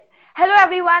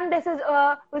everyone, this is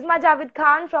Uzma Javed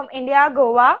Khan from India,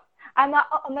 Goa. I'm an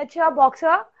amateur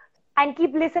boxer and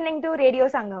keep listening to Radio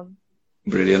Sangam.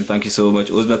 Brilliant. Thank you so much.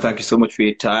 Uzma, thank you so much for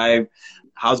your time.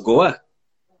 How's Goa?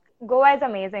 Goa is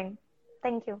amazing.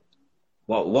 Thank you.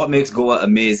 What makes Goa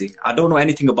amazing? I don't know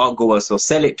anything about Goa, so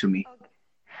sell it to me.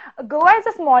 Goa is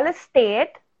the smallest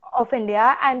state of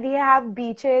India and we have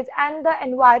beaches and the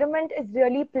environment is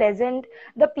really pleasant.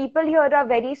 The people here are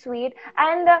very sweet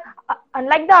and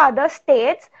unlike the other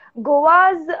states,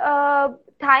 Goa's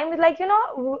time is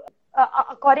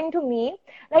according to me,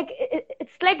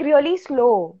 it's like really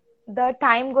slow. The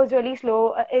time goes really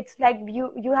slow. It's like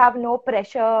you have no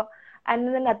pressure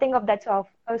and nothing of that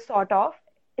sort of.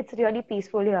 It's really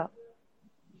peaceful here.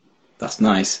 That's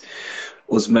nice.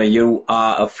 Uzma, you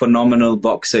are a phenomenal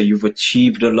boxer. You've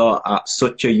achieved a lot at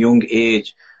such a young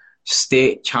age.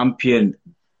 State champion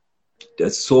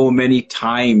so many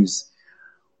times.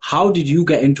 How did you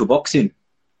get into boxing?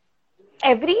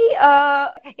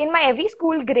 In my every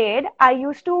school grade, I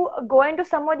used to go into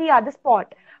some or the other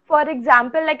sport. For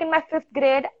example, like in my 5th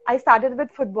grade, I started with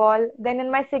football. Then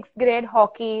in my 6th grade,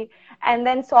 hockey, and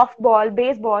then softball,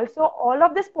 baseball. So all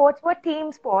of the sports were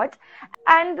team sports.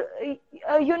 And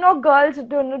girls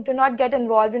do not get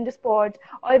involved in the sports,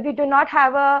 or if we do not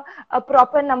have a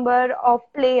proper number of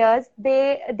players,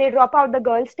 they drop out the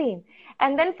girls team.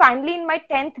 And then finally in my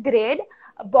 10th grade,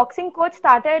 a boxing coach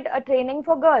started a training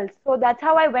for girls. So that's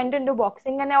how I went into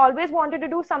boxing, and I always wanted to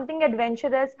do something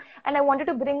adventurous, and I wanted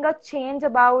to bring a change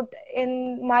about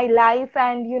in my life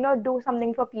and do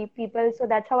something for people. So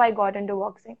that's how I got into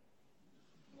boxing.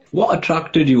 What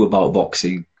attracted you about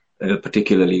boxing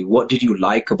particularly? What did you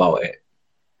like about it?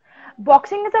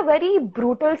 Boxing is a very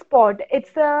brutal sport.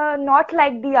 It's not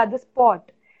like the other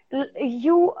sport.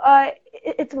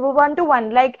 It's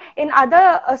 1-to-1. Like in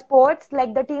other sports,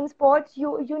 like the team sports,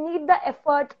 you need the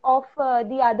effort of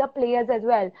the other players as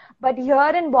well. But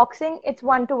here in boxing, it's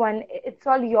 1-to-1. It's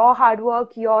all your hard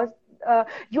work. You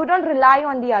don't rely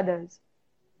on the others.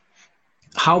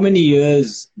 How many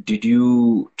years did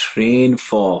you train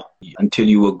for until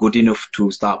you were good enough to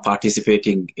start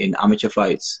participating in amateur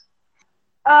fights?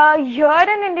 Here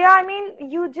in India, I mean,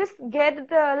 you just get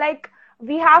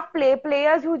we have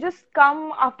players who just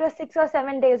come after 6 or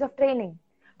 7 days of training.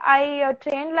 I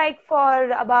trained for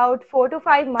about 4 to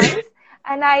 5 months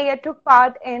and I took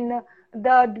part in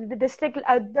the district,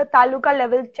 the taluka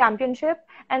level championship.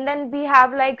 And then we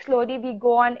have slowly we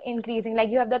go on increasing. Like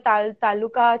you have the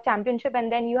taluka championship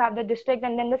and then you have the district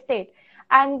and then the state.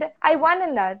 And I won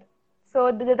in that.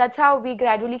 So that's how we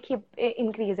gradually keep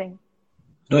increasing.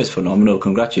 No, it's phenomenal.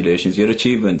 Congratulations. Your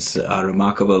achievements are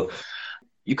remarkable.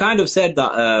 You kind of said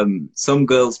that some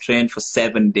girls train for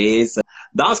 7 days.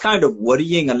 That's kind of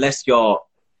worrying unless you're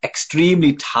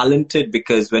extremely talented,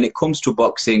 because when it comes to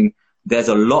boxing, there's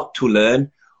a lot to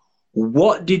learn.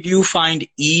 What did you find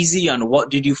easy and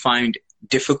what did you find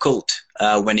difficult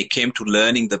when it came to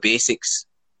learning the basics?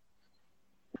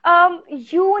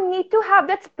 You need to have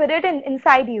that spirit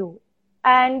inside you.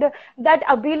 And that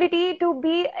ability to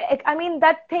be,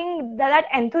 that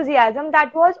enthusiasm,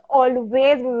 that was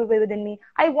always within me.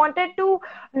 I wanted to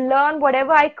learn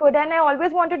whatever I could, and I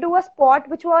always wanted to do a sport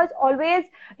which was always,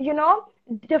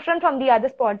 different from the other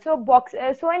sports. So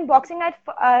in boxing,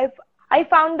 I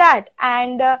found that,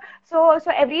 and so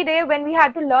every day when we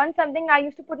had to learn something, I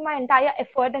used to put my entire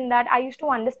effort in that. I used to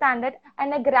understand it,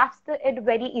 and I grasped it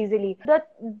very easily.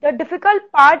 The difficult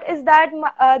part is that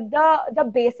the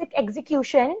basic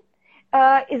execution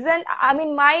isn't. I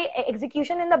mean, my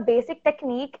execution in the basic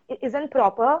technique isn't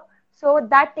proper, so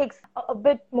that takes a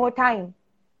bit more time.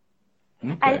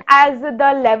 Okay. And as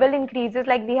the level increases,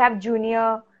 like we have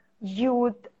junior,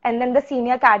 youth, and then the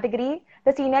senior category.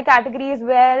 The senior category is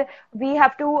where we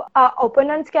have to,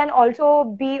 opponents can also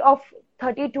be of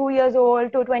 32 years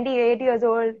old to 28 years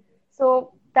old.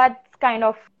 So that's kind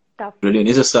of tough. Brilliant.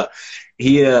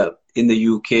 Here in the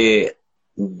UK,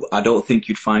 I don't think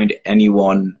you'd find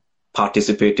anyone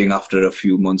participating after a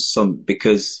few months,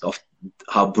 because of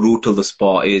how brutal the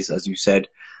sport is, as you said.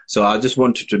 So I just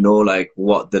wanted to know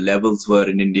what the levels were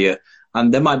in India.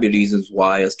 And there might be reasons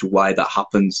as to why that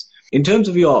happens. In terms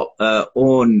of your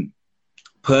own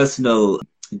personal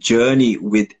journey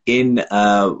within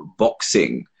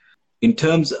boxing, in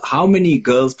terms how many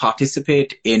girls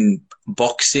participate in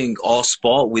boxing or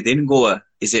sport within Goa?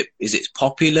 Is it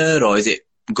popular or is it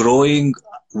growing?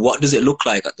 What does it look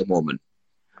like at the moment?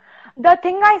 The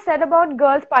thing I said about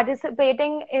girls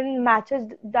participating in matches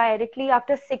directly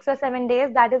after 6 or 7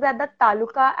 days, that is at the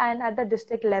taluka and at the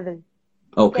district level.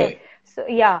 Okay. Okay. So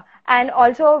yeah, and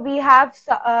also we have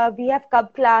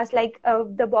cub class, like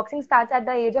the boxing starts at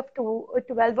the age of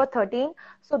 12 or 13.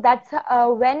 So that's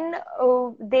when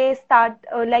they start,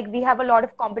 like we have a lot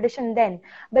of competition then.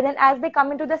 But then as they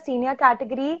come into the senior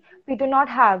category, we do not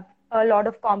have a lot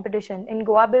of competition in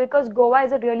Goa because Goa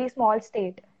is a really small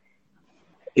state.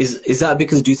 Is that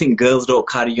because, do you think girls don't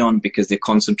carry on because they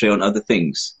concentrate on other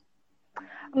things?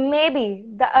 Maybe,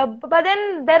 but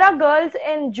then there are girls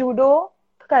in judo,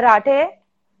 karate.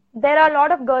 There are a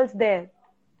lot of girls there.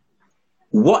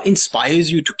 What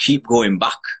inspires you to keep going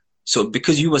back? So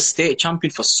because you were state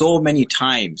champion for so many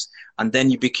times and then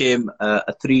you became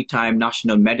a three-time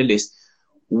national medalist,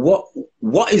 what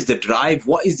what is the drive?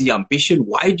 What is the ambition?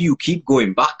 Why do you keep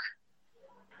going back?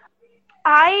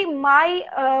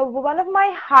 One of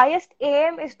my highest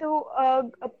aim is to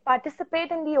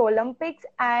participate in the Olympics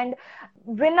and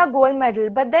win a gold medal.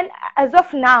 But then, as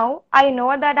of now, I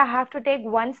know that I have to take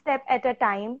one step at a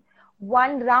time,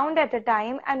 one round at a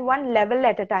time, and one level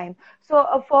at a time.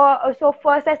 So, so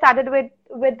first I started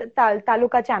with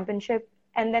Taluka Championship.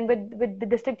 And then with the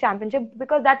district championship,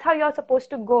 because that's how you're supposed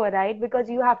to go, right? Because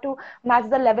you have to match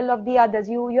the level of the others.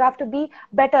 You have to be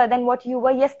better than what you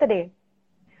were yesterday.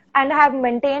 And I have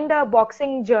maintained a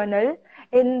boxing journal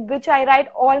in which I write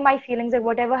all my feelings of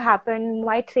whatever happened,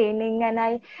 my training, and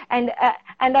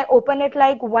I open it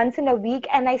like once in a week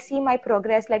and I see my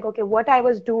progress, like okay, what I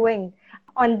was doing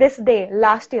on this day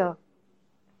last year.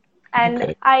 And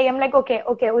Okay. I am like, okay,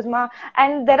 Uzma.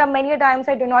 And there are many times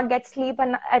I do not get sleep,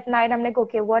 and at night I'm like,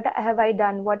 okay, what have I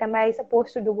done? What am I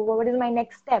supposed to do? What is my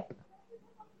next step?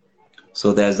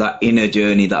 So there's that inner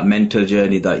journey, that mental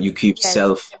journey that you keep Yes,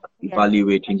 self yes,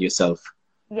 evaluating yourself.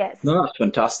 yes. No, that's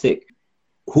fantastic.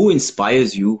 Who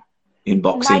inspires you in My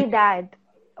boxing? dad.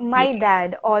 Yeah. My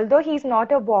dad, although he's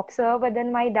not a boxer, but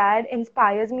then my dad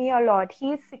inspires me a lot.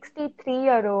 He's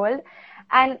 63-year-old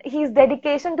and his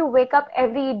dedication to wake up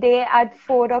every day at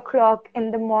 4 o'clock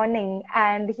in the morning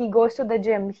and he goes to the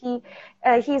gym.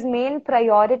 His main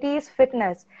priority is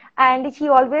fitness and he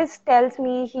always tells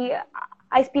me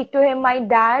I speak to him. My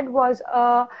dad was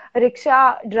a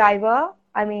rickshaw driver.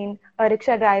 I mean, a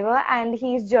rickshaw driver, and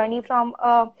his journey from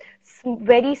a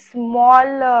very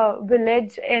small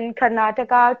village in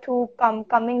Karnataka to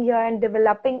coming here and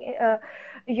developing,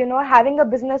 having a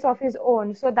business of his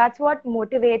own. So that's what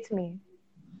motivates me.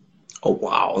 Oh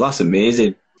wow, that's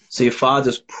amazing. So your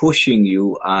father's pushing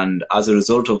you, and as a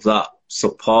result of that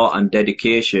support and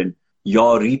dedication,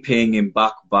 you're repaying him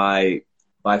back by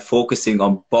focusing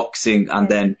on boxing and Yes.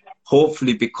 then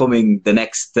hopefully becoming the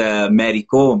next Mary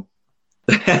Kom.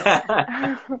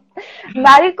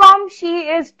 Maricom, she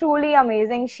is truly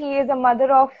amazing. She is a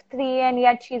mother of three, and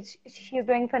yet she's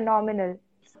doing phenomenal.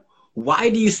 Why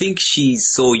do you think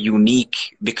she's so unique?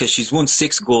 Because she's won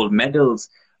 6 gold medals.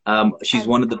 She's And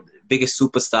one of the biggest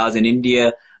superstars in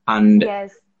India. And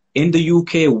yes. in the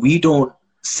UK, we don't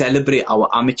celebrate our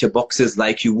amateur boxers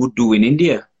like you would do in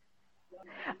India.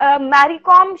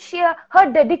 Maricom, her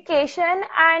dedication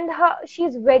and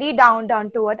she's very down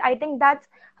to earth. I think that's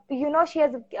she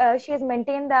has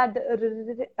maintained that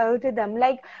rhythm.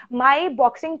 Like my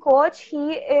boxing coach,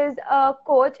 he is a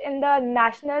coach in the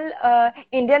national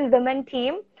Indian women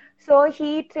team. So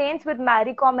he trains with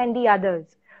Maricom and the others.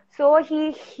 So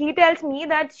he tells me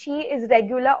that she is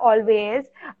regular always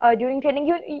during training.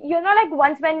 Like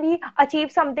once when we achieve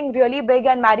something really big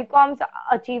and Maricom's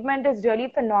achievement is really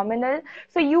phenomenal,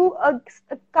 so you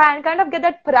kind of get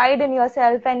that pride in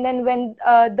yourself. And then when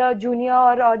the junior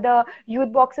or the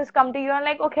youth boxers come to you, and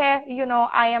like, okay,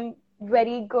 I am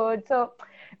very good. So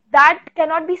that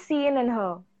cannot be seen in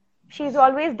her. She's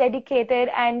always dedicated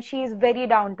and she's very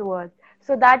down to earth.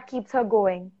 So that keeps her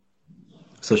going.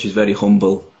 So she's very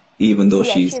humble, even though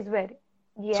Yes, she's she's very.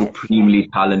 Yes, yes. supremely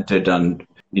talented and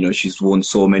she's won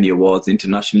so many awards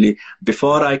internationally.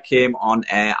 Before I came on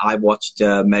air, I watched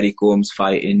Mary Com's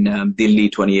fight in Delhi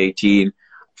 2018.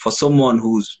 For someone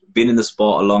who's been in the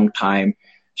sport a long time,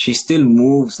 she still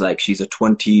moves like she's a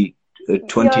 20 Year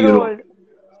year old. old.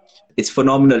 It's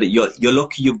phenomenal. You're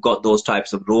lucky you've got those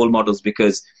types of role models,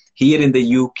 because here in the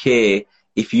UK,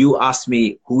 if you ask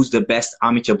me who's the best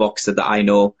amateur boxer that I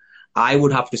know, I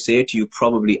would have to say to you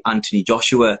probably Anthony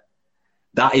Joshua.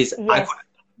 That is, Yes,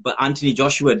 but Anthony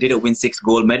Joshua didn't win 6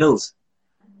 gold medals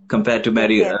compared to yes,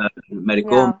 yes. Mary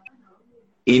Kom.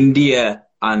 Yeah. India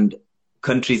and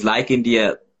countries like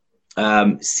India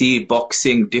see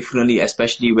boxing differently,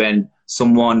 especially when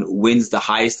someone wins the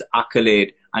highest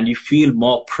accolade, and you feel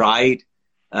more pride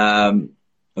um,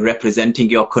 representing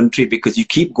your country because you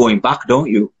keep going back, don't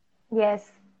you?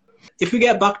 Yes. If we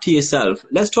get back to yourself,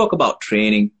 let's talk about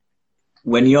training.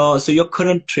 when your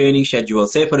current training schedule,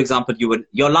 say for example,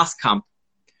 your last camp,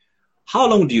 how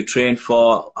long do you train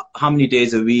for? How many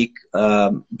days a week?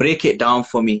 Break it down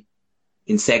for me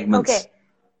in segments. Okay.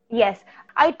 Yes,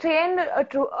 I train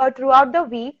throughout the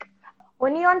week.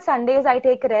 Only on Sundays I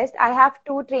take rest. I have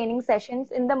two training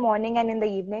sessions in the morning and in the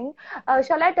evening.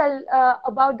 Shall I tell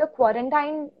about the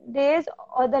quarantine days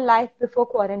or the life before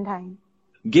quarantine?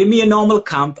 Give me a normal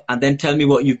camp and then tell me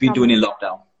what you've been doing Normal. in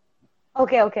lockdown.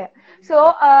 Okay, okay.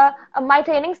 So my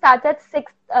training starts at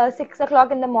 6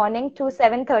 o'clock in the morning to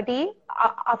 7:30.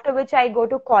 After which I go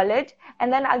to college,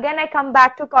 and then again I come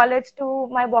back to college to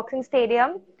my boxing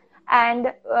stadium,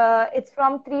 and it's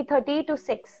from 3:30 to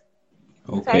 6.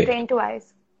 So I Okay. train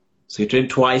twice. So you train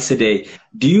twice a day.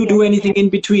 Do you do Yes. anything in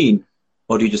between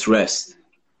or do you just rest?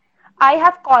 I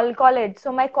have college.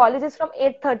 So my college is from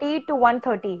 8:30 to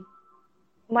 1:30.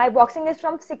 My boxing is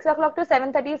from 6 o'clock to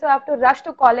 7:30. So I have to rush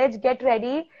to college, get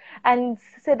ready, and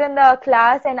sit in the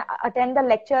class and attend the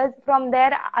lectures. From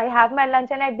there, I have my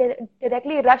lunch and I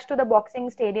directly rush to the boxing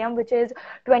stadium, which is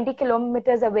 20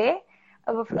 kilometers away.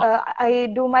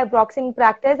 I do my boxing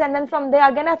practice, and then from there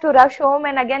again I have to rush home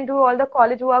and again do all the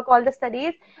college work, all the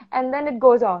studies, and then it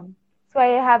goes on. So I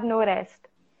have no rest.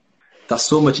 That's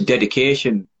so much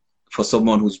dedication for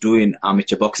someone who's doing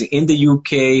amateur boxing. In the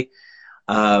UK,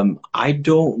 I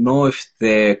don't know if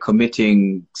they're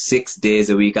committing 6 days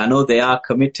a week. I know they are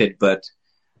committed, but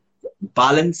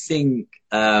balancing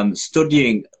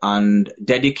studying and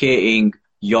dedicating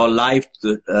your life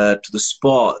to the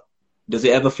sport, does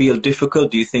it ever feel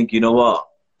difficult? Do you think, you know what,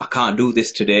 I can't do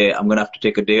this today, I'm going to have to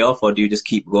take a day off, or do you just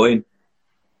keep going?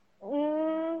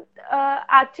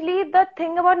 Actually, the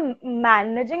thing about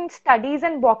managing studies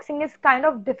and boxing is kind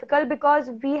of difficult because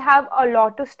we have a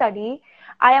lot to study.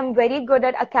 I am very good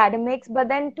at academics, but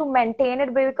then to maintain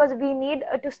it, because we need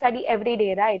to study every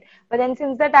day, right? But then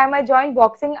since the time I joined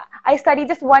boxing, I study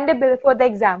just one day before the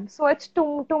exam, so it's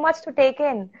too much to take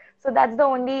in. So that's the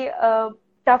only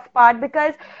tough part,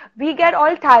 because we get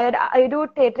all tired. I do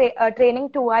training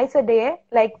twice a day,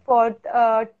 like for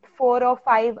 4 or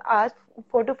 5 hours,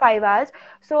 4 to 5 hours.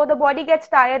 So the body gets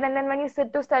tired, and then when you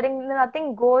sit to studying,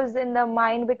 nothing goes in the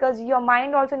mind, because your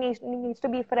mind also needs to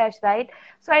be fresh, right?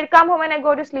 So I come home and I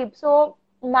go to sleep. So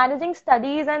managing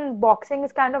studies and boxing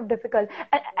is kind of difficult.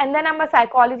 And then I'm a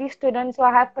psychology student, so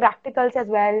I have practicals as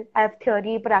well. I have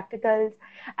theory, practicals,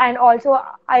 and also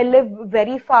I live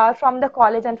very far from the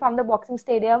college and from the boxing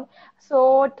stadium.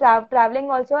 So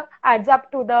traveling also adds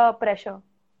up to the pressure.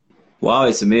 Wow,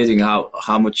 it's amazing how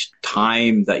much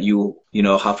time that you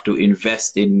know have to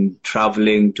invest in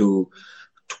traveling to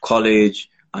college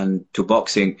and to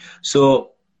boxing.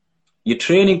 So you're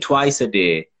training twice a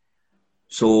day.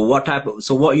 So what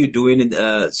are you doing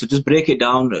so just break it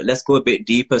down. Let's go a bit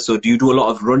deeper. So do you do a lot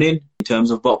of running in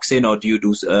terms of boxing, or do you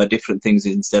do different things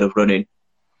instead of running?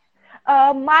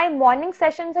 My morning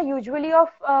sessions are usually of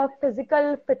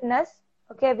physical fitness.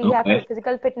 Okay, we have Okay.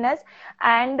 physical fitness,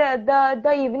 and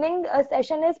the evening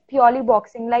session is purely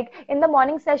boxing. Like in the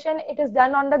morning session, it is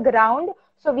done on the ground.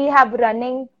 So we have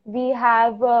running, we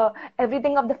have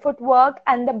everything of the footwork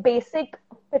and the basic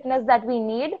fitness that we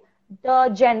need, the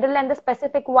general and the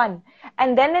specific one.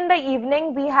 And then in the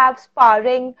evening, we have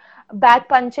sparring, back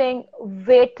punching,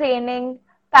 weight training,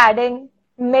 padding,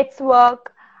 mitts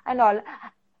work, and all.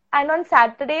 And on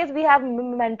Saturdays, we have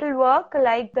mental work,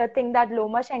 like the thing that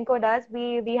Lomachenko does.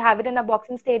 We have it in a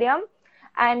boxing stadium,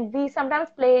 and we sometimes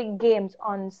play games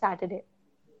on Saturday.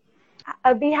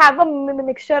 We have a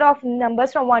mixture of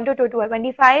numbers from 1 to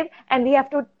 25, and we have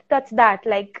to touch that,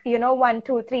 like, 1,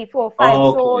 2, 3, 4, 5.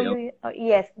 So Okay, you,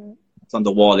 yes, it's on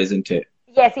the wall, isn't it?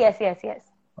 yes, yes, yes, yes.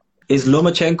 Is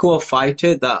Lomachenko a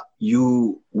fighter that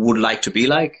you would like to be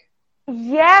like?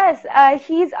 Yes,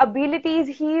 his abilities.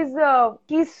 He's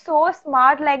so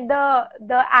smart. Like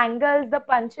the angles, the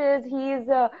punches.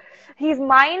 His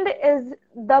mind is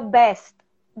the best.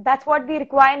 That's what we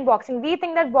require in boxing. We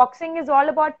think that boxing is all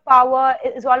about power,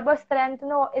 is all about strength.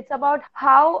 No, it's about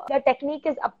how the technique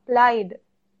is applied.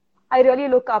 I really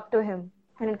look up to him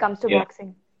when it comes to Yeah.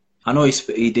 boxing. I know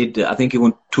he did. I think he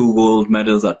won 2 gold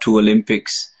medals at 2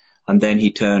 Olympics, and then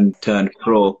he turned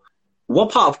pro.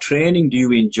 What part of training do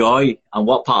you enjoy, and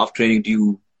what part of training do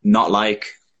you not like?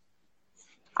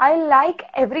 I like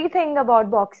everything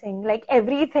about boxing, like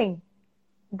everything.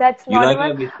 That's You not like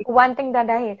even everything. one thing that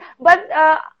I hate. But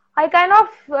I kind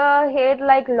of hate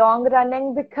like long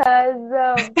running,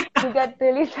 because you get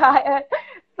really tired.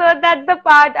 So that's the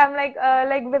part I'm like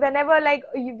whenever like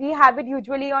we have it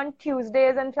usually on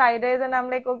Tuesdays and Fridays, and I'm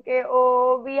like, okay,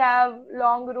 oh, we have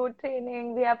long route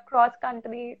training, we have cross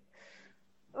country.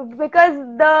 because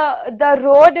the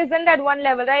road isn't at one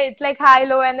level, right? It's like high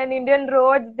low, and then Indian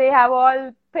roads, they have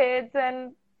all pits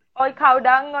and all cow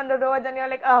dung on the roads, and you're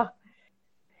like, oh.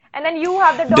 And then you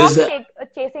have the Does dogs the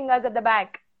chasing us at the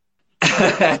back.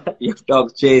 your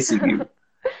dog chasing you?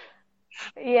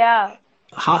 Yeah.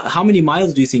 How many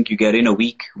miles do you think you get in a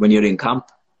week when you're in camp?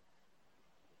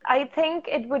 I think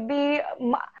it would be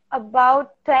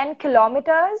about 10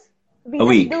 kilometers. We A just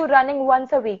week? do running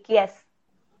once a week. Yes.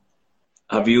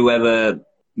 Have Yes. you ever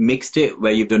mixed it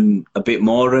where you've done a bit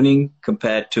more running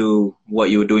compared to what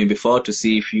you were doing before to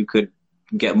see if you could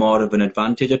get more of an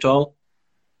advantage at all?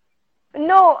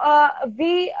 No,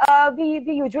 we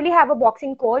usually have a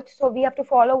boxing coach, so we have to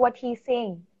follow what he's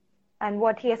saying and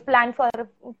what he has planned for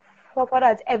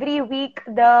us. Every week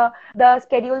the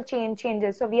schedule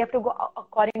changes, so we have to go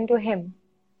according to him.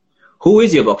 Who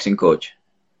is your boxing coach?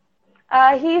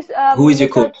 He's Who is your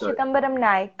Mr. coach? Sorry. Chidambaram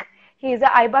Naik. He's a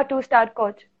IBA 2-star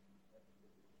coach.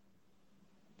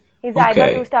 He's a IBA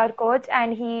Okay. 2-star coach,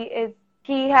 and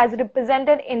he has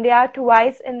represented India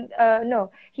twice in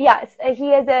he has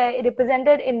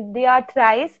represented India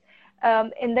thrice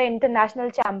in the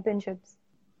international championships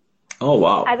Oh,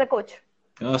 wow. as a coach.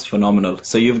 That's phenomenal.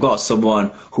 So you've got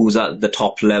someone who's at the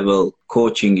top level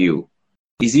coaching you.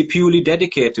 Is he purely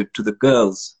dedicated to the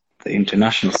girls? The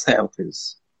international setup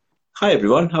is. Hi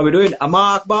everyone, how we doing?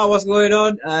 Amar Akbar, what's going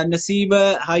on?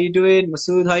 Nasima, how you doing?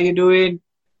 Masood, how you doing?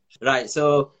 Right,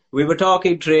 so we were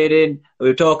talking trading, we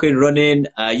were talking running.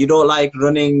 You don't like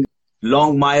running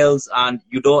long miles and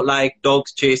you don't like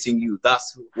dogs chasing you.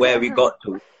 That's where we got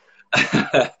to.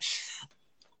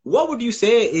 What would you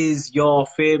say is your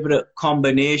favorite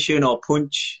combination or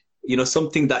punch? You know,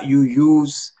 something that you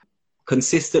use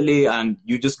consistently and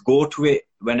you just go to it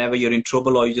whenever you're in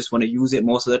trouble or you just want to use it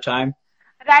most of the time?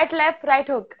 Right, left, right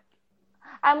hook.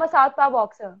 I'm a southpaw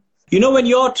boxer. You know, when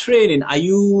you're training, are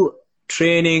you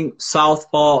training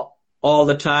southpaw all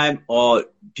the time or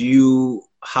do you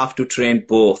have to train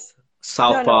both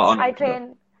southpaw? No. I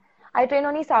train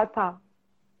only southpaw.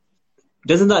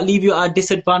 Doesn't that leave you at a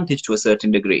disadvantage to a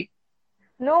certain degree?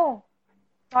 No,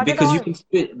 not Because at you all.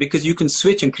 can you can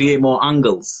switch and create more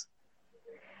angles.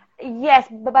 Yes,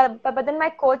 but then my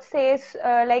coach says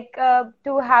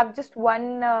to have just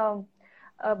one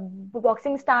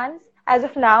boxing stance as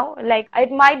of now. Like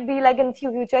it might be like in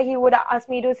future he would ask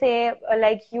me to say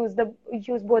use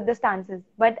both the stances.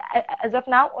 But as of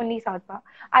now only southpaw.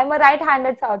 I'm a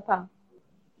right-handed southpaw.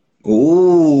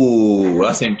 Oh,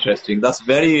 that's interesting. That's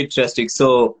very interesting.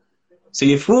 So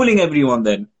you're fooling everyone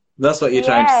then. That's what you're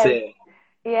trying to Yes, say.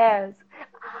 yes.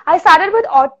 I started with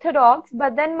orthodox,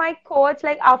 but then my coach,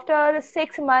 like after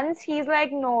 6 months, he's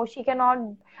like, no, she cannot.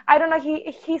 I don't know.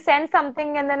 He sent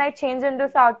something, and then I changed into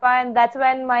southpaw, and that's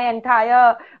when my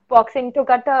entire boxing took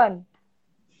a turn.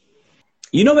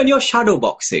 You know, when you're shadow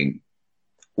boxing,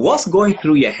 what's going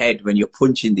through your head when you're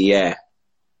punching the air?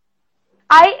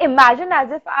 I imagine as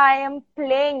if I am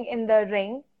playing in the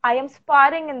ring. I am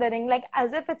sparring in the ring, like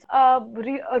as if it's a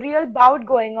real bout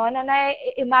going on. And I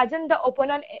imagine the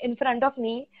opponent in front of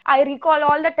me. I recall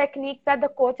all the techniques that the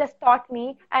coach has taught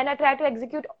me, and I try to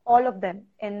execute all of them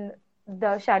in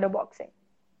the shadow boxing.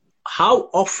 How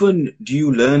often do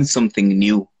you learn something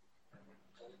new?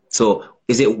 So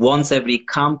is it once every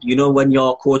camp? You know, when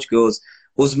your coach goes,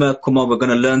 Uzma, come on, we're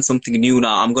going to learn something new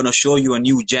now. I'm going to show you a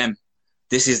new gem.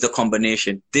 This is the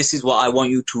combination. This is what I want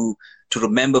you to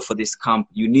remember for this camp.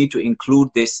 You need to include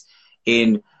this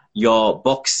in your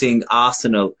boxing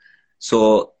arsenal.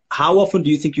 So how often do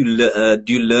you think you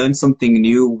learn something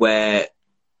new where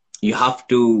you have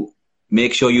to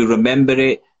make sure you remember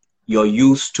it, you're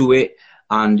used to it,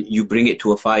 and you bring it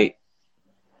to a fight?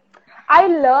 I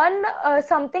learn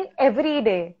something every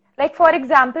day. Like for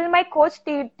example, my coach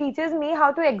teaches me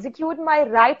how to execute my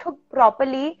right hook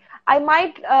properly. I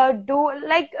might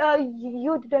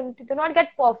you do not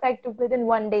get perfect within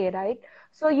one day, right?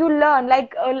 So you learn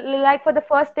like for the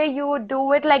first day you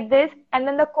do it like this, and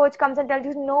then the coach comes and tells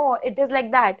you no, it is like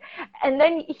that, and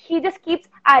then he just keeps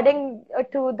adding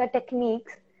to the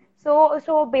techniques.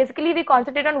 So basically we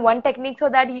concentrate on one technique so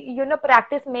that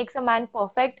practice makes a man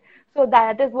perfect. So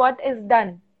that is what is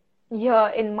done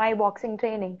here in my boxing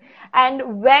training.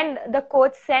 And when the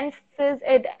coach senses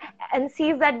it and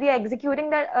sees that we are executing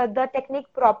the technique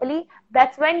properly,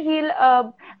 that's when he'll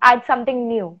add something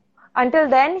new. Until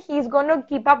then, he's going to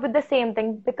keep up with the same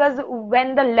thing, because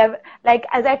when the level, like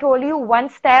as I told you, one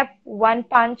step, one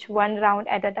punch, one round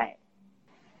at a time.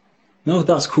 No,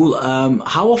 that's cool.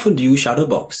 How often do you shadow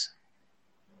box?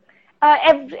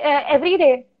 Every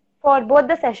day for both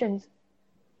the sessions.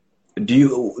 Do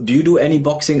you do any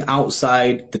boxing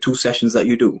outside the 2 sessions that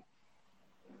you do?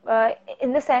 Uh,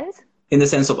 in the sense, In the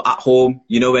sense of at home,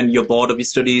 you know, when you're bored of your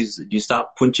studies, you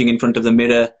start punching in front of the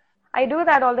mirror. I do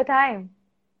that all the time.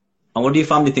 And what do your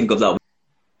family think of that?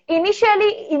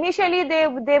 Initially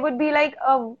they would be like,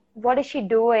 what is she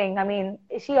doing? I mean,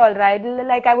 is she all right?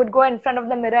 Like, I would go in front of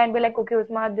the mirror and be like, okay,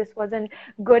 Usma, this wasn't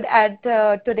good at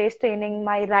today's training.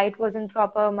 My right wasn't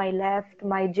proper, my left,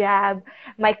 my jab,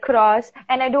 my cross,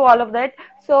 and I do all of that.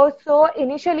 So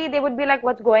initially they would be like,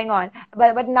 what's going on?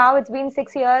 But now it's been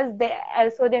 6 years.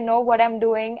 They know what I'm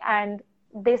doing, and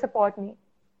they support me.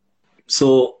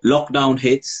 So lockdown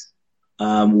hits.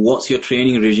 What's your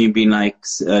training regime been like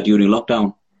during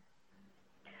lockdown?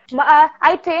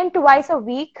 I train twice a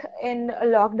week in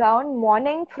lockdown,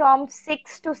 morning from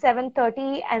 6 to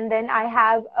 7:30, and then I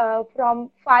have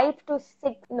from 5 to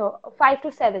 6, no, 5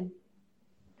 to 7.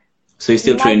 So you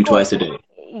still My train coach, twice a day?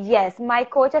 yes, my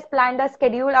coach has planned a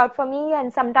schedule out for me,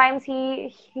 and sometimes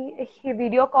he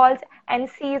video calls and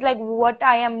sees like what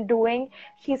I am doing.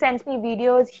 He sends me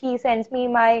videos, he sends me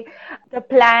the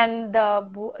plan,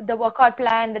 the workout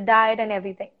plan, the diet, and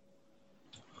everything.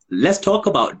 Let's talk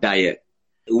about diet.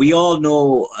 We all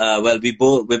know, well,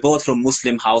 we're both from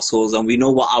Muslim households, and we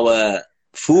know what our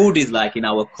food is like in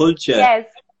our culture. Yes.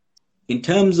 In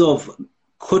terms of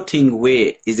cutting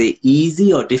weight, is it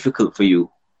easy or difficult for you?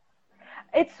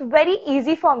 It's very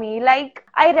easy for me. Like,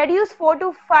 I reduced 4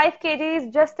 to 5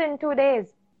 kgs just in 2 days.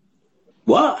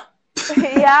 What?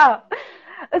 Yeah.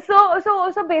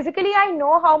 So basically, I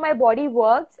know how my body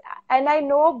works, and I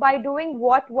know by doing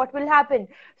what will happen.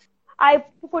 I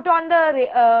put on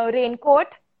the raincoat,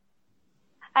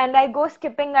 and I go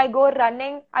skipping, I go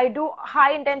running, I do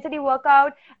high intensity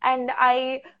workout, and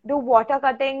I do water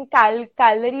cutting,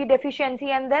 calorie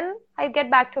deficiency, and then I get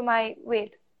back to my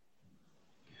weight.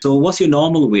 So what's your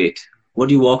normal weight? What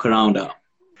do you walk around at?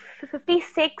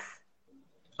 56.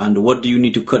 And what do you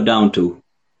need to cut down to?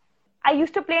 I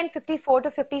used to play in 54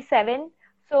 to 57.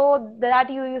 So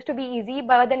that used to be easy.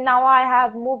 But then now I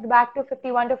have moved back to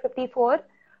 51 to 54.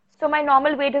 So my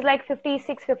normal weight is like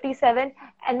 56, 57.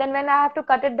 And then when I have to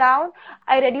cut it down,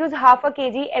 I reduce half a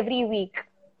kg every week.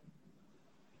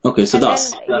 Okay, so And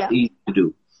that's then, yeah. easy to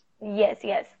do. Yes.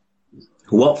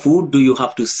 What food do you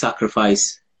have to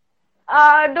sacrifice?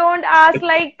 Don't ask,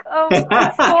 like,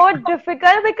 it's so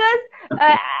difficult because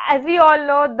as we all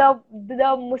know,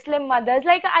 the Muslim mothers,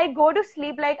 like, I go to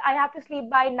sleep, like, I have to sleep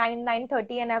by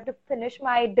 9:30, and I have to finish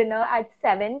my dinner at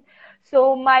 7.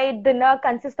 So my dinner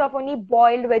consists of only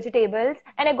boiled vegetables,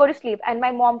 and I go to sleep, and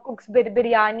my mom cooks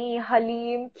biryani,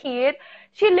 halim, kheer.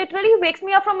 She literally wakes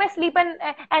me up from my sleep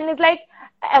and is like,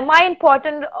 am I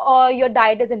important, or your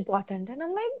diet is important? And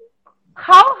I'm like,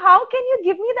 how can you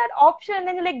give me that option?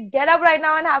 And you're like, get up right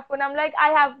now and have fun. I'm like,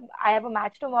 I have a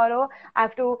match tomorrow. I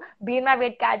have to be in my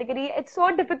weight category. It's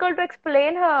so difficult to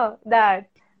explain her that.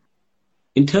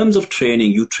 In terms of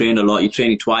training, you train a lot. You're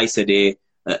training twice a day,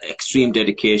 extreme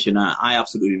dedication. I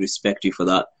absolutely respect you for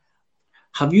that.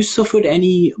 Have you suffered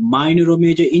any minor or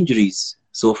major injuries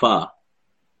so far?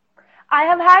 I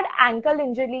have had ankle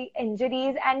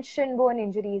injuries and shin bone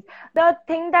injuries. The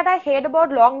thing that I hate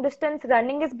about long distance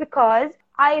running is because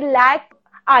I lack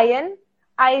iron.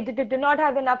 I do not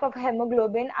have enough of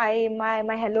hemoglobin.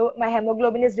 My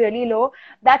hemoglobin is really low.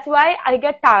 That's why I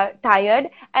get tired,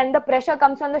 and the pressure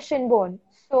comes on the shin bone.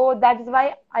 So that's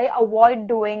why I avoid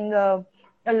doing a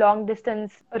long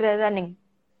distance running.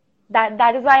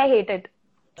 That is why I hate it.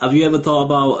 Have you ever thought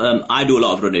about, I do a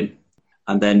lot of running.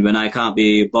 And then when I can't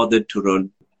be bothered to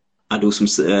run, I do some,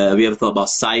 have you ever thought about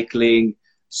cycling,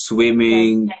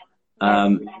 swimming,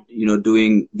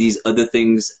 doing these other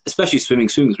things, especially swimming?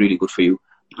 Swimming is really good for you.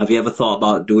 Have you ever thought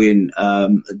about doing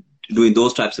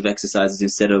those types of exercises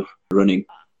instead of running?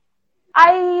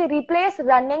 I replace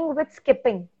running with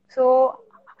skipping. So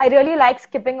I really like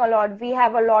skipping a lot. We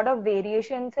have a lot of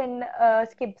variations in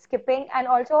skipping, and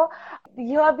also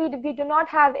here we do not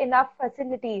have enough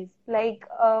facilities. Like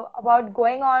about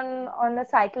going on the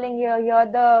cycling here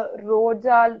the roads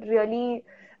are really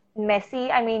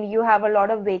messy. I mean, you have a lot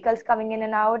of vehicles coming in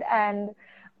and out, and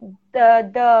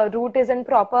the route isn't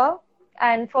proper.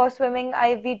 And for swimming,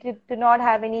 we do not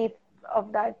have any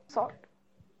of that sort.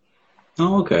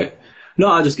 Oh, okay. No,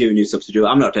 I'm just giving you a substitute.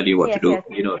 I'm not telling you what to do. Yes.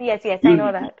 You know. Yes, I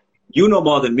know that. You know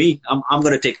more than me. I'm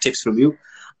going to take tips from you.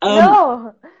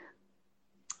 No.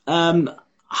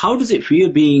 How does it feel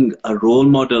being a role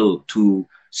model to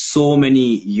so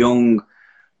many young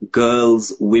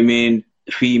girls, women,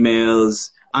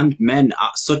 females, and men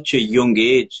at such a young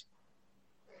age?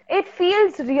 It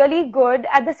feels really good.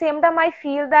 At the same time, I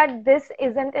feel that this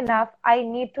isn't enough. I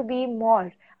need to be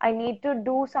more. I need to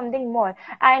do something more.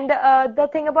 And the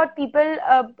thing about people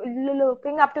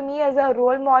looking up to me as a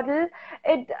role model,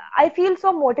 I feel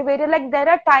so motivated. Like there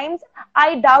are times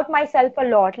I doubt myself a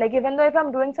lot. Like even though if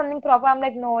I'm doing something proper, I'm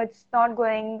like, no, it's not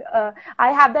going.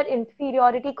 I have that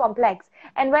inferiority complex.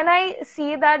 And when I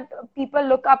see that people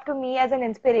look up to me as an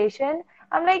inspiration,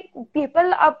 I'm like,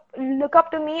 look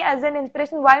up to me as an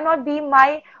inspiration. Why not be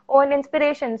my own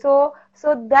inspiration? So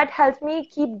that helps me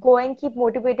keep going, keep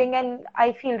motivating, and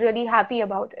I feel really happy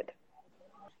about it.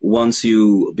 Once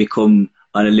you become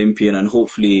an Olympian, and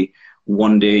hopefully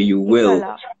one day you will,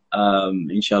 Inshallah.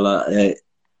 inshallah,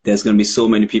 there's going to be so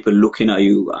many people looking at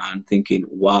you and thinking,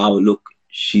 wow, look,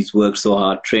 she's worked so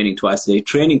hard, training twice a day.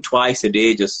 Training twice a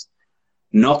day just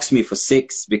knocks me for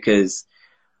six because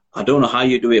I don't know how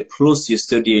you do it. Plus, you're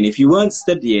studying. If you weren't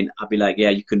studying, I'd be like, yeah,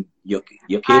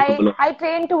 you're capable of. I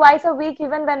train twice a week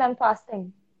even when I'm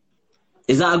fasting.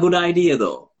 Is that a good idea,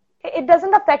 though? It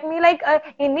doesn't affect me. Like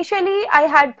initially I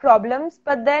had problems,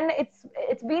 but then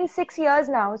it's been 6 years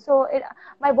now, so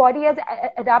my body has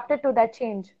adapted to that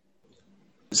change.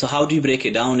 So, how do you break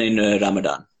it down in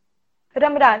Ramadan?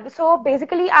 Ramadan. So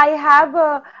basically, I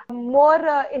have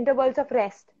more intervals of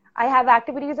rest. I have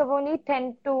activities of only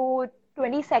 10 to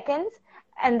 20 seconds,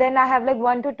 and then I have like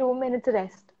 1 to 2 minutes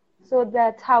rest. So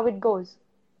that's how it goes.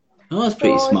 Oh, that's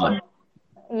pretty So smart.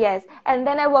 yes, and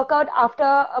then I work out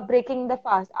after breaking the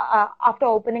fast, after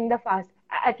opening the fast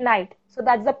at night. So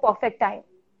that's the perfect time.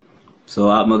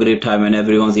 So at Maghrib time when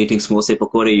everyone's eating samosa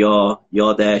pakori,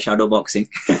 you're there shadow boxing.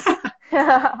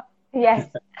 Yes.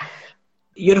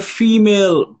 You're a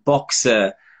female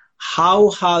boxer. How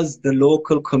has the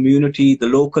local community, the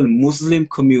local Muslim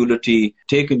community,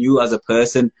 taken you as a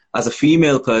person, as a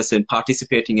female person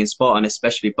participating in sport and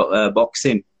especially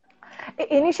boxing?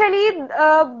 Initially,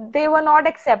 they were not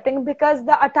accepting because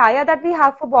the attire that we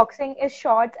have for boxing is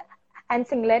short and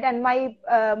singlet. And my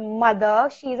mother,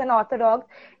 she's an Orthodox,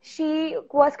 she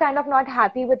was kind of not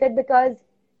happy with it because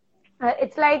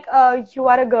it's like you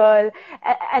are a girl,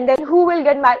 and then who will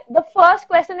get married? The first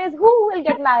question is who will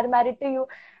get married to you?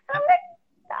 And I'm like,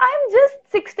 I'm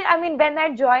just 16. I mean, when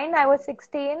I joined, I was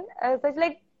 16. So it's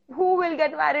like, who will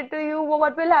get married to you?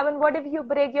 What will happen? What if you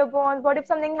break your bones? What if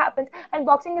something happens? And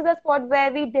boxing is a sport where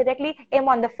we directly aim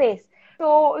on the face.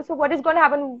 So what is going to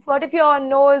happen? What if your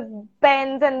nose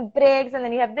bends and breaks, and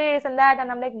then you have this and that?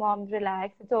 And I'm like, Mom,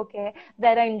 relax. It's okay.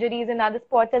 There are injuries in other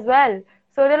sports as well.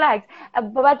 So relax.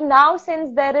 But now,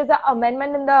 since there is an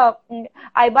amendment in the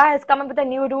IBA has come up with a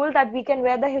new rule that we can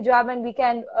wear the hijab and we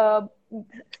can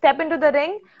step into the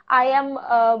ring. I am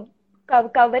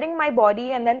covering my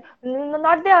body, and then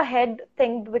not the head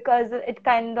thing because it's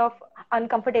kind of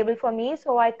uncomfortable for me.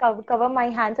 So I cover my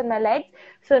hands and my legs.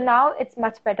 So now it's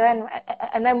much better,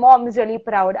 and my mom is really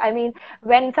proud. I mean,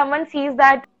 when someone sees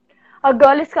that a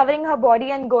girl is covering her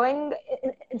body and going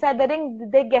inside the ring,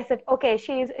 they guess it. Okay,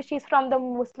 she's from the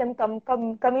Muslim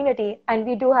community, and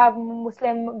we do have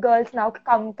Muslim girls now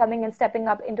coming and stepping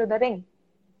up into the ring.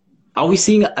 Are we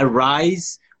seeing a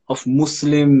rise of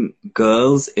Muslim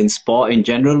girls in sport in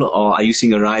general, or are you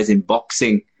seeing a rise in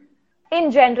boxing? In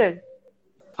general.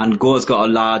 And Goa's got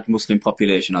a large Muslim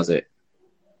population, has it?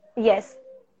 Yes.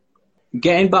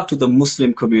 Getting back to the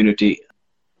Muslim community,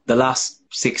 the last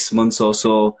 6 months or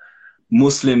so,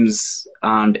 Muslims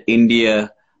and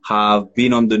India have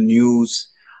been on the news.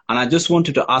 And I just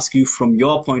wanted to ask you, from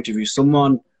your point of view,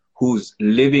 someone who's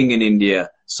living in India,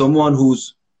 someone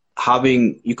who's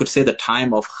having, you could say, the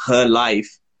time of her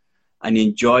life and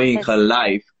enjoying Yes. her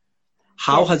life,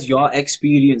 how Yes. has your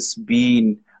experience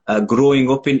been growing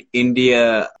up in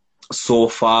India so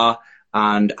far?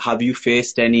 And have you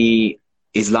faced any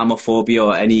Islamophobia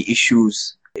or any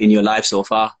issues in your life so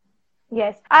far?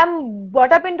 Yes, I'm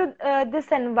brought up into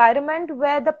this environment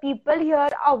where the people here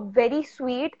are very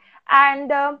sweet,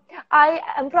 and I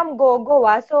am from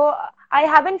Goa, so I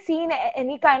haven't seen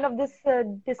any kind of this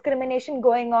discrimination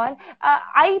going on.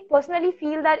 I personally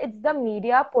feel that it's the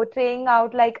media portraying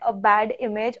out like a bad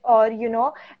image, or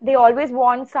they always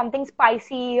want something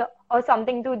spicy or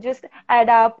something to just add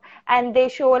up, and they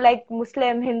show like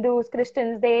Muslim, Hindus,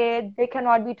 Christians, they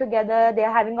cannot be together.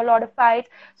 They're having a lot of fights.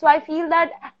 So I feel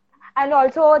that, and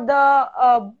also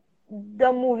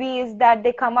the movies that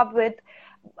they come up with.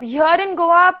 Here in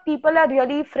Goa, people are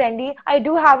really friendly. I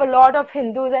do have a lot of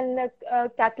Hindus and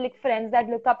Catholic friends that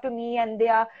look up to me, and they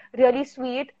are really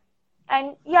sweet.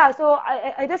 And yeah, so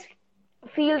I just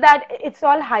feel that it's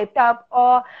all hyped up,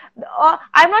 or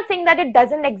I'm not saying that it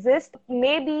doesn't exist.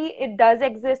 Maybe it does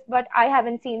exist, but I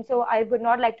haven't seen. So I would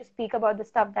not like to speak about the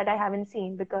stuff that I haven't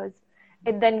seen because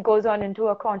it then goes on into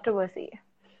a controversy.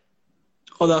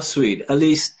 Oh, that's sweet. At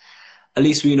least at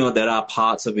least we know there are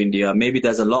parts of India. Maybe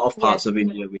there's a lot of Yes, parts of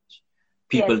India which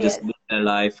yes, people just yes, live their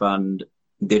life and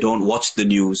they don't watch the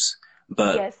news,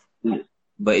 but yes,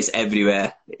 it's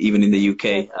everywhere, even in the yes.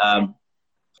 UK.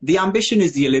 The ambition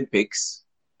is the Olympics.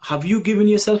 Have you given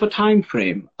yourself a time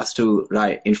frame as to,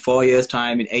 right, in 4 years'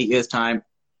 time, in 8 years' time,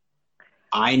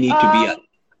 I need to be at,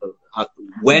 Um, uh,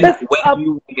 when uh, do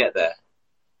you get there?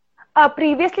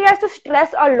 previously, I used to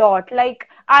stress a lot. Like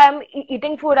I am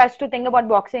eating food, I used to think about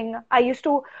boxing. I used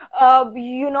to,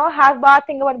 have bath,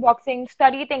 think about boxing,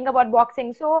 study, think about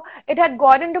boxing. So it had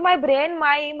got into my brain.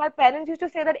 My parents used to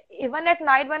say that even at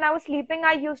night when I was sleeping,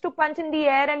 I used to punch in the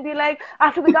air and be like, I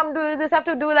have to become do this, I have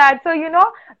to do that. So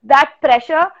that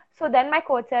pressure. So then my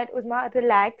coach said, Uzma,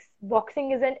 relax.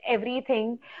 Boxing isn't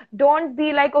everything. Don't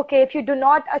be like, okay, if you do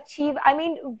not achieve, I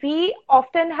mean, we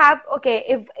often have,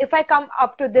 okay, if I come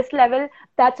up to this level,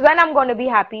 that's when I'm going to be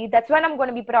happy. That's when I'm going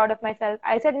to be proud of myself.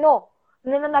 I said, no,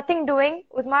 no, no, nothing doing.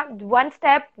 Uzma, one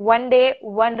step, one day,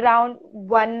 one round,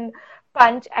 one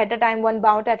punch at a time, one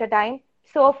bout at a time.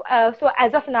 So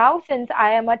as of now, since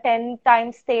I am a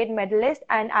 10-time state medalist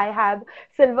and I have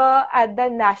silver at the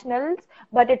nationals,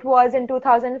 but it was in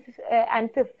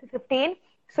 2015.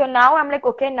 So now I'm like,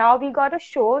 okay, now we got to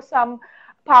show some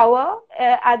power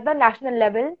at the national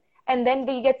level, and then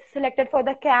we get selected for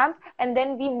the camp, and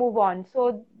then we move on.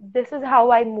 So this is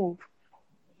how I move.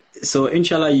 So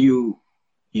inshallah, you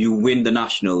win the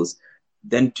nationals.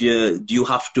 Then do you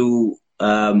have to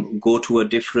go to a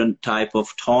different type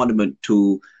of tournament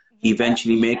to Yeah.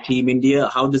 eventually make Team India?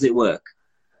 How does it work?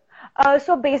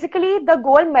 So basically, the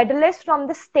gold medalists from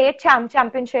the state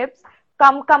championships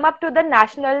come up to the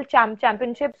national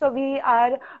championship. So we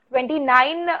are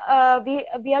 29.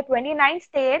 We are 29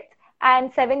 states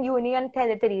and 7 union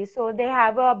territories. So they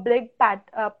have a big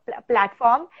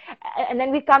platform, and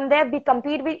then we come there. We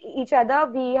compete with each other.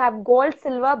 We have gold,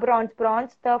 silver,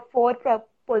 bronze, the four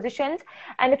positions.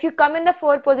 And if you come in the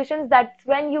four positions, that's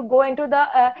when you go into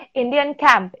the Indian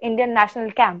camp, Indian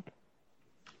national camp,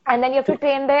 and then you have to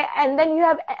train there, and then you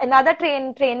have another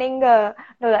training no,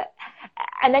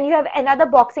 and then you have another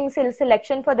boxing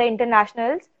selection for the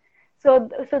internationals. So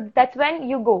that's when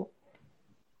you go.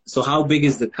 So how big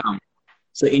is the camp?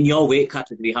 So in your weight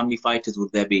category, how many fighters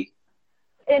would there be?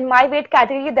 In my weight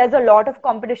category, there's a lot of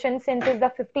competition since it's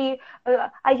the 50.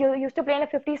 Used to play in a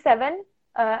 57.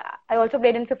 I also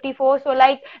played in 54. So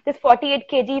like this 48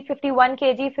 kg, 51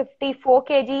 kg, 54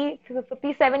 kg,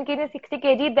 57 kg, 60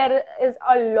 kg. There is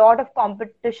a lot of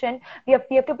competition. We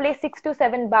have to play 6 to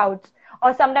 7 bouts,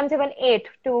 or sometimes even 8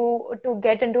 to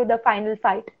get into the final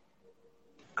fight.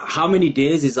 How many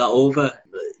days is that over?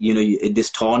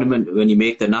 This tournament, when you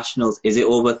make the nationals, is it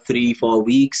over 3-4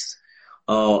 weeks,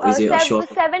 or is it a short?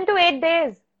 7 to 8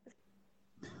 days.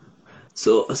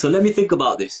 So let me think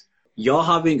about this.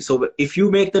 So if you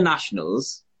make the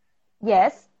nationals,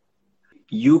 Yes.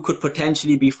 you could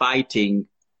potentially be fighting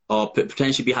or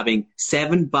potentially be having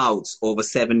 7 bouts over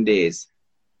 7 days.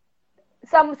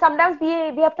 Sometimes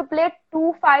we have to play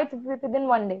 2 fights within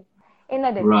one day, in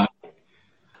a day. Right.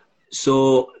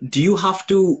 So do you have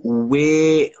to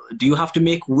weigh? Do you have to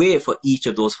make weight for each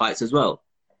of those fights as well?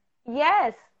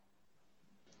 Yes.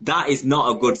 That is not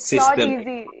a good It's not system, in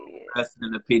easy. my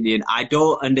personal opinion. I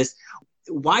don't understand.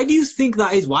 Why do you think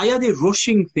that is? Why are they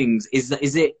rushing things? Is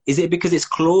it because it's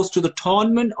close to the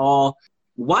tournament, or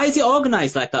why is it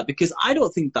organized like that? Because I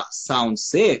don't think that sounds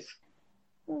safe.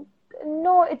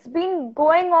 No, it's been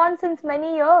going on since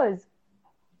many years.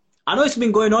 I know it's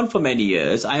been going on for many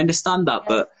years. I understand that, Yes.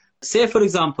 but say, for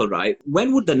example, right,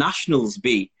 when would the nationals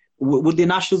be? Would the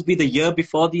nationals be the year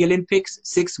before the Olympics,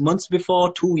 6 months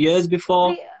before, 2 years before?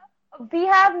 We we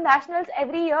have nationals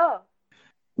every year.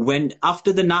 When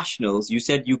after the nationals, you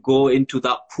said you go into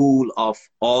that pool of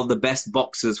all the best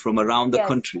boxers from around the Yes.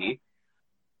 country.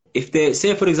 If they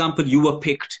say, for example, you were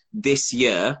picked this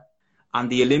year and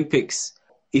the Olympics,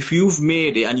 if you've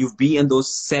made it and you've beaten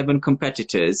those 7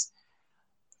 competitors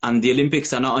and the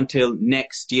Olympics are not until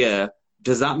next year,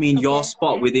 does that mean your Okay.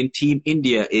 spot within Team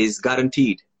India is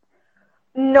guaranteed?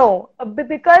 No,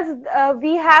 because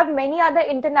we have many other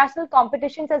international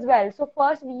competitions as well. So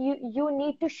first, you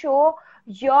need to show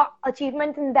your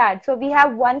achievement in that. So we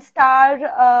have 1 star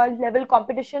level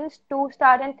competitions, 2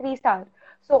 star and 3 star.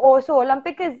 So also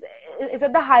Olympic is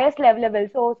at the highest level.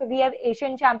 So we have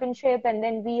Asian Championship, and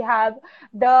then we have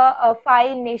the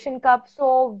 5 Nation Cup.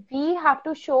 So we have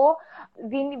to show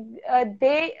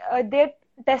they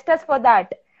test us for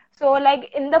that. So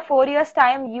like in the 4 years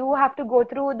time, you have to go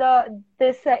through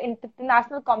this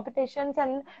international competitions,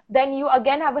 and then you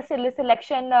again have a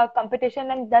selection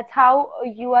competition, and that's how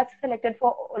you are selected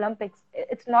for Olympics.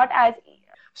 It's not as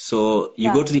So you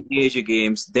Yeah. go to the Asia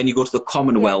Games, then you go to the Yes.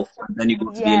 Commonwealth, and then you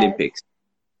go to the Yes. Olympics.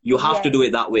 You have to Yes. do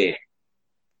it that way.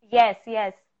 Yes.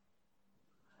 Yes.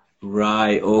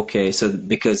 Right, okay. So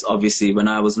because obviously when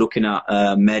I was looking at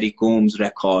Mary Com's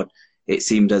record, it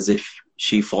seemed as if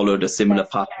she followed a similar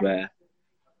Yes. path where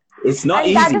it's not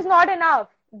And that easy. is not enough.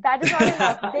 That is not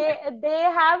enough. They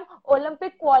have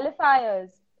Olympic qualifiers.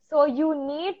 So you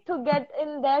need to get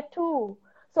in there too.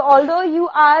 So although you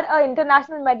are an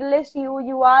international medalist,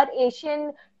 you are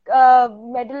Asian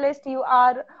medalist, you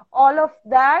are all of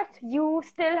that, you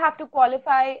still have to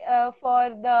qualify for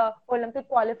the Olympic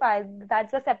qualifiers.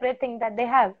 That's a separate thing that they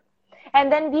have.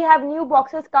 And then we have new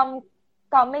boxers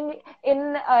coming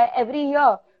in every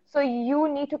year, so you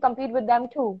need to compete with them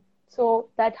too. So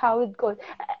that's how it goes.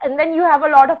 And then you have a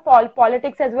lot of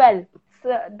politics as well,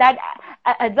 so that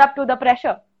adds up to the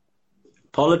pressure.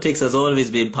 Politics has always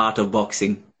been part of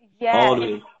boxing. Yes.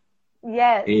 Always.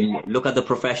 Yes. Look at the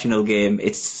professional game.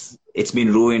 It's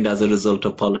been ruined as a result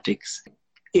of politics.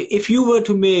 If you were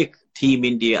to make Team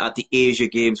India at the Asia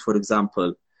Games, for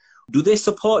example, do they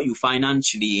support you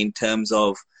financially in terms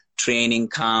of training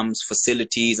camps,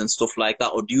 facilities, and stuff like that,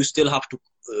 or do you still have to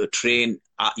train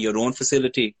at your own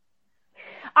facility?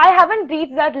 I haven't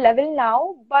reached that level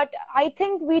now, but I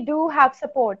think we do have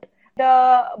support.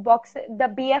 The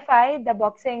BFI, the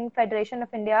Boxing Federation of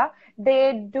India,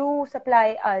 they do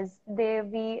supply us.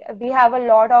 We have a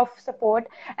lot of support,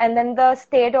 and then the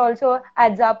state also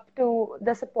adds up to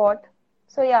the support.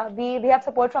 So yeah, we have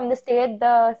support from the state,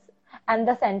 the and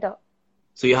the center.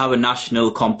 So you have a national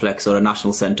complex or a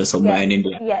national center somewhere Yes, in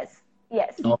India. yes,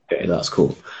 yes. Okay, that's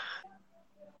cool.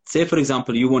 Say, for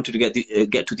example, you wanted to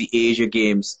get to the Asia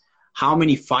Games. How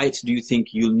many fights do you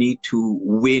think you'll need to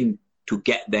win to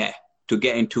get there, to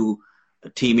get into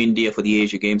Team India for the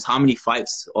Asia Games? How many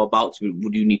fights or bouts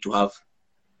would you need to have?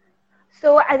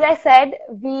 So as I said,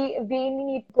 we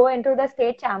need to go into the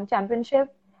state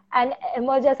championship and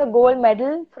emerge as a gold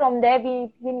medal. From there,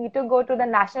 we need to go to the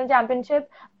national championship.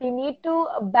 We need to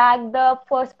bag the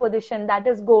first position, that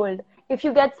is gold. If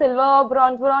you get silver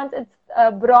or bronze,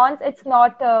 it's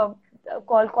not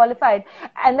qualified.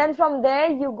 And then from there,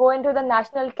 you go into the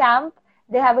national camp.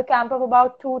 They have a camp of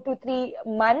about 2 to 3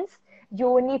 months.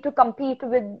 You need to compete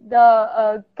with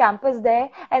the campus there,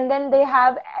 and then they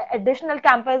have additional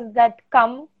campus that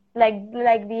come, like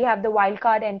we have the wild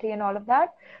card entry and all of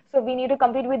that. So we need to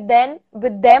compete with them,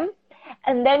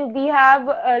 and then we have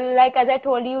like as I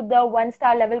told you, the 1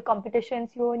 star level competitions.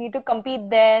 You need to compete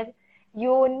there.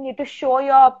 You need to show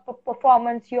your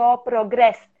performance, your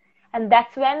progress, and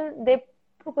that's when they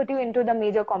put you into the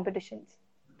major competitions.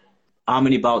 How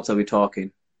many bouts are we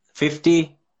talking?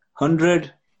 50?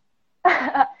 100?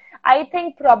 I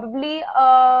think probably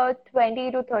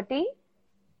 20 to 30.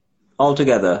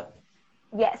 Altogether?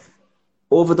 Yes.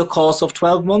 Over the course of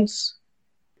 12 months?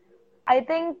 I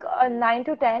think 9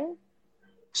 to 10.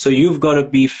 So you've got to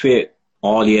be fit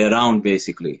all year round,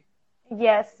 basically.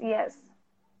 Yes, yes,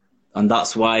 And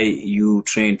that's why you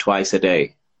train twice a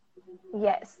day.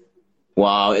 yes.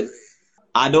 Wow.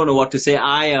 I don't know what to say.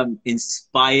 I am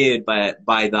inspired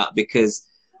by that because,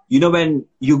 you know, when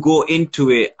you go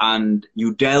into it and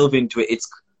you delve into it,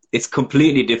 it's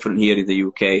completely different here in the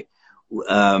UK.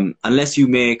 Unless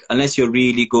you're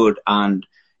really good and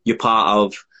you're part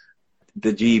of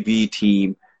the GB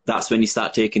team, that's when you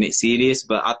start taking it serious.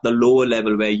 But at the lower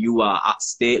level where you are at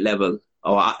state level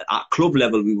or at club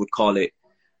level, we would call it,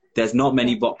 there's not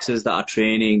many boxers that are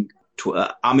training.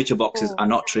 Amateur boxers are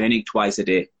not training twice a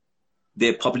day.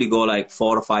 They probably go like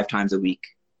 4 or 5 times a week.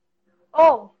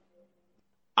 Oh,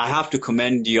 I have to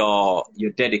commend your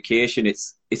dedication.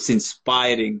 It's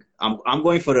inspiring. I'm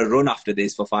going for a run after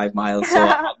this for 5 miles, so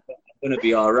I'm going to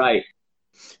be all right.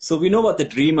 So we know what the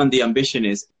dream and the ambition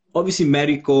is. Obviously,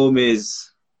 Mary Kom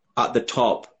is at the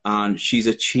top, and she's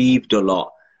achieved a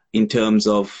lot in terms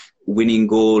of winning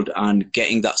gold and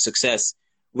getting that success.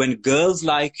 When girls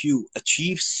like you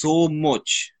achieve so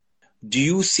much, do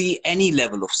you see any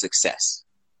level of success?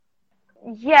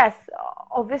 yes,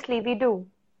 obviously we do.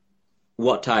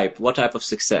 What type? What type of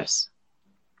success?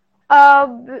 Uh,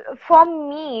 for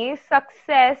me,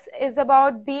 success is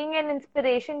about being an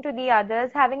inspiration to the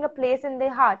others, having a place in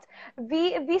their hearts.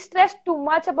 We stress too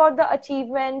much about the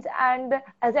achievements, and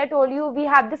as I told you, we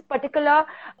have this particular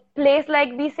place.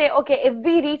 Like we say, okay, if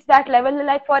we reach that level,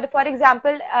 like for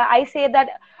example, I say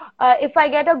that if I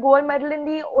get a gold medal in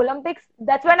the Olympics,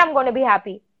 that's when I'm going to be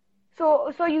happy.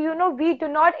 So you know, we do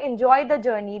not enjoy the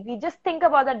journey. We just think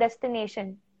about the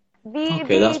destination. we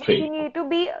Okay, that's we pretty we cool. need to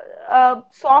be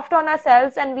soft on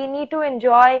ourselves, and we need to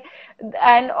enjoy,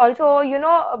 and also,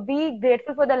 be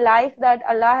grateful for the life that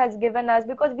Allah has given us,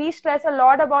 because we stress a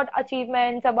lot about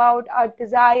achievements, about our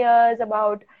desires,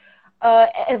 about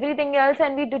everything else,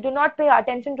 and we do not pay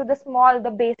attention to the small,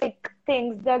 the basic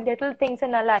things, the little things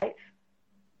in our life.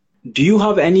 Do you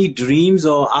have any dreams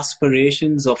or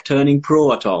aspirations of turning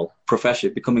pro at all?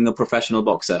 Becoming a professional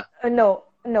boxer? No,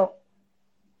 no.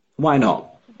 Why not?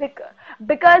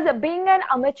 Because being an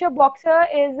amateur boxer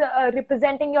is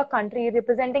representing your country,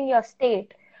 representing your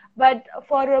state. But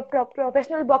for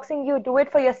professional boxing, you do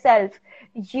it for yourself.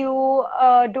 You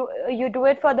do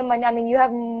it for the money. I mean, you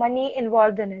have money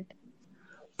involved in it.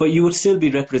 But you would still be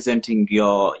representing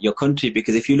your country,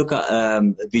 because if you look at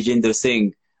Vijender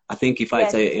Singh, I think if I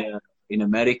Yes. say in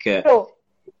America, So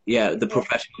yeah, the yes,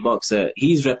 professional boxer,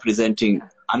 he's representing.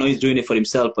 I know he's doing it for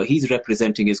himself, but he's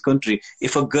representing his country.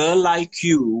 If a girl like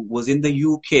you was in the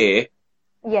UK,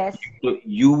 yes.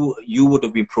 you would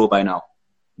have been pro by now,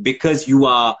 because you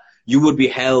would be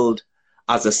held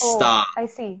as a Oh, star. I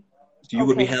see. You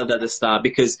would be Okay. held as a star,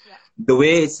 because Yeah. the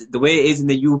way it is in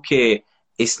the UK,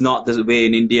 it's not the way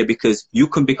in India, because Yes.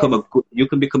 you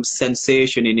can become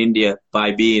sensation in India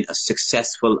by being a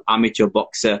successful amateur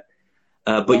boxer,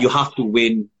 but you Yes. have to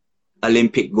win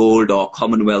Olympic gold or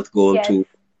Commonwealth gold Yes. to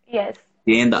Yes.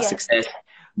 gain that Yes. success.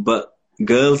 But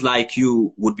girls like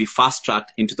you would be fast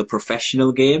tracked into the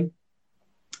professional game.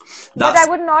 But I That's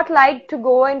would not like to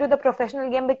go into the professional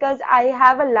game because I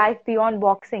have a life beyond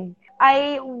boxing.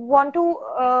 I want to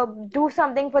do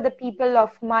something for the people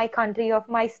of my country, of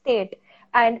my state,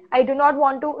 and I do not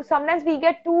want to. Sometimes we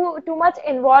get too much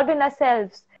involved in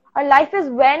ourselves. Our life is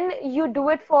when you do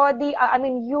it for the. I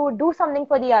mean, you do something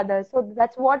for the others. So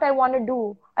that's what I want to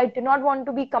do. I do not want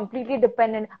to be completely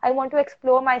dependent. I want to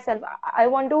explore myself. I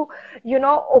want to,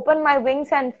 open my wings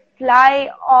and fly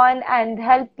on and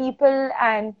help people,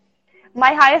 and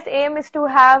my highest aim is to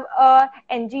have a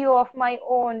NGO of my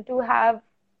own, to have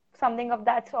something of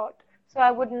that sort. So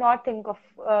I would not think of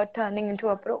turning into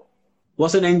a pro.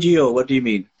 what's an NGO? What do you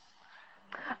mean?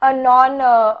 A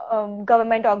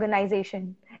non-government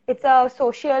organization. It's a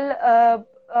social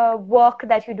work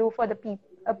that you do for the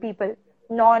people,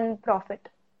 non-profit.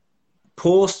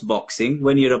 Post boxing,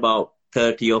 when you're about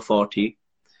 30 or 40,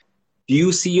 do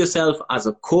you see yourself as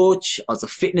a coach, as a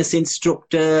fitness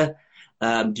instructor?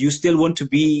 Do you still want to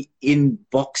be in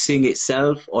boxing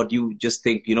itself, or do you just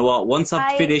think, you know what, once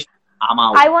I've I finished, I'm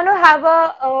out? I want to have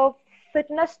a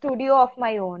fitness studio of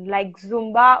my own, like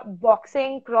Zumba,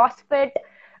 boxing, CrossFit.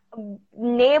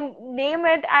 Name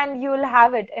it, and you'll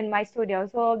have it in my studio.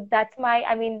 So that's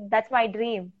my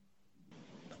dream.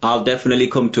 I'll definitely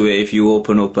come to it if you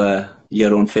open up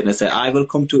your own fitness center. I will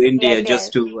come to Yes, India just yes,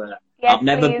 to. yes, I've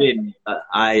never please. been.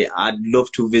 I'd love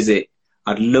to visit.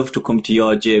 I'd love to come to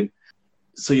your gym.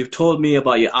 So you've told me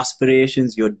about your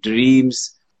aspirations, your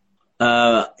dreams.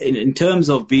 In terms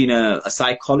of being a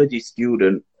psychology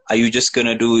student, are you just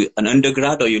gonna do an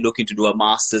undergrad, or are you looking to do a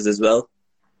master's as well?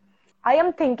 I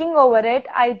am thinking over it.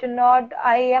 I do not.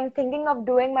 I am thinking of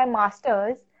doing my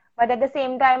masters, but at the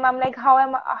same time, I'm like,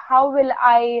 how will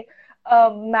I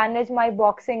manage my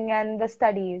boxing and the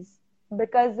studies?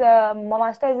 Because my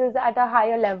masters is at a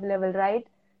higher level, right?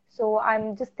 So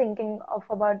I'm just thinking of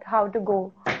about how to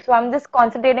go. So I'm just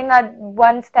concentrating at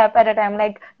one step at a time.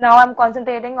 Like now, I'm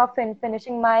concentrating of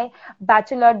finishing my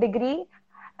bachelor degree,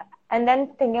 and then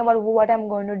thinking about what I'm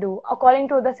going to do according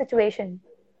to the situation.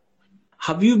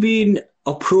 Have you been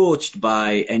approached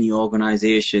by any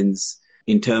organizations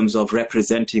in terms of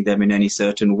representing them in any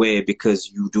certain way,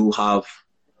 because you do have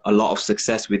a lot of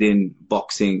success within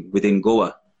boxing within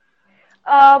Goa?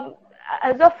 Um,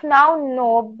 as of now,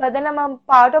 no, but then I'm a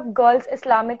part of Girls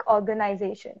Islamic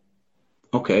Organization.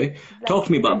 Okay. Like, Talk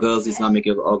to me about Girls yes. Islamic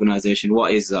Organization.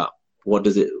 What is that? What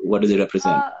does it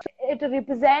represent? It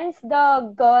represents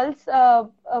the girls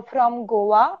from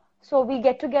Goa. So we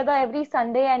get together every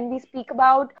Sunday and we speak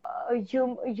about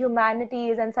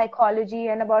humanities and psychology,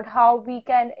 and about how we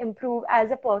can improve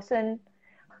as a person,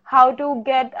 how to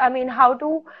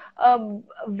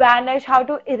vanish, how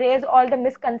to erase all the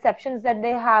misconceptions that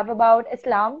they have about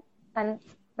Islam, and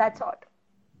that's all.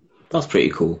 That's pretty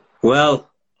cool.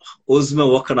 Well,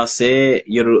 Uzma, what can I say?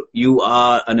 You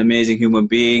are an amazing human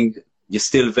being. You're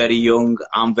still very young.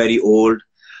 I'm very old,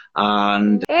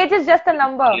 and Age is just a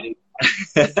number.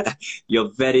 you're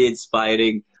very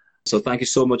inspiring. So thank you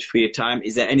so much for your time.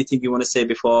 Is there anything you want to say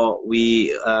before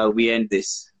we end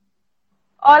this?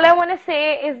 All I want to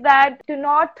say is that do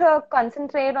not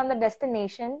concentrate on the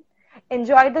destination.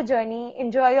 Enjoy the journey,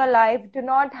 enjoy your life. Do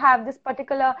not have this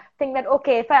particular thing that,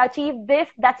 okay, if I achieve this,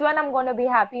 that's when I'm going to be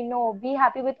happy. No, be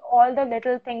happy with all the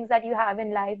little things that you have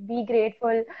in life. Be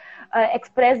grateful,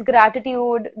 express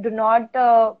gratitude. Do not,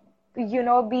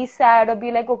 be sad or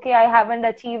be like, okay, I haven't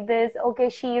achieved this. Okay,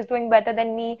 she is doing better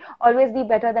than me. Always be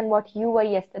better than what you were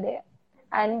yesterday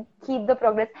and keep the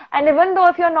progress. And even though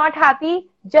if you're not happy,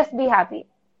 just be happy,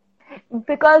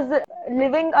 because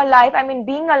living a life, I mean,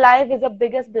 being alive is the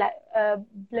biggest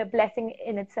blessing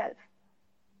in itself.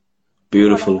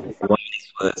 That's all I Beautiful. want to say.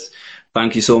 Wise words.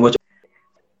 Thank you so much.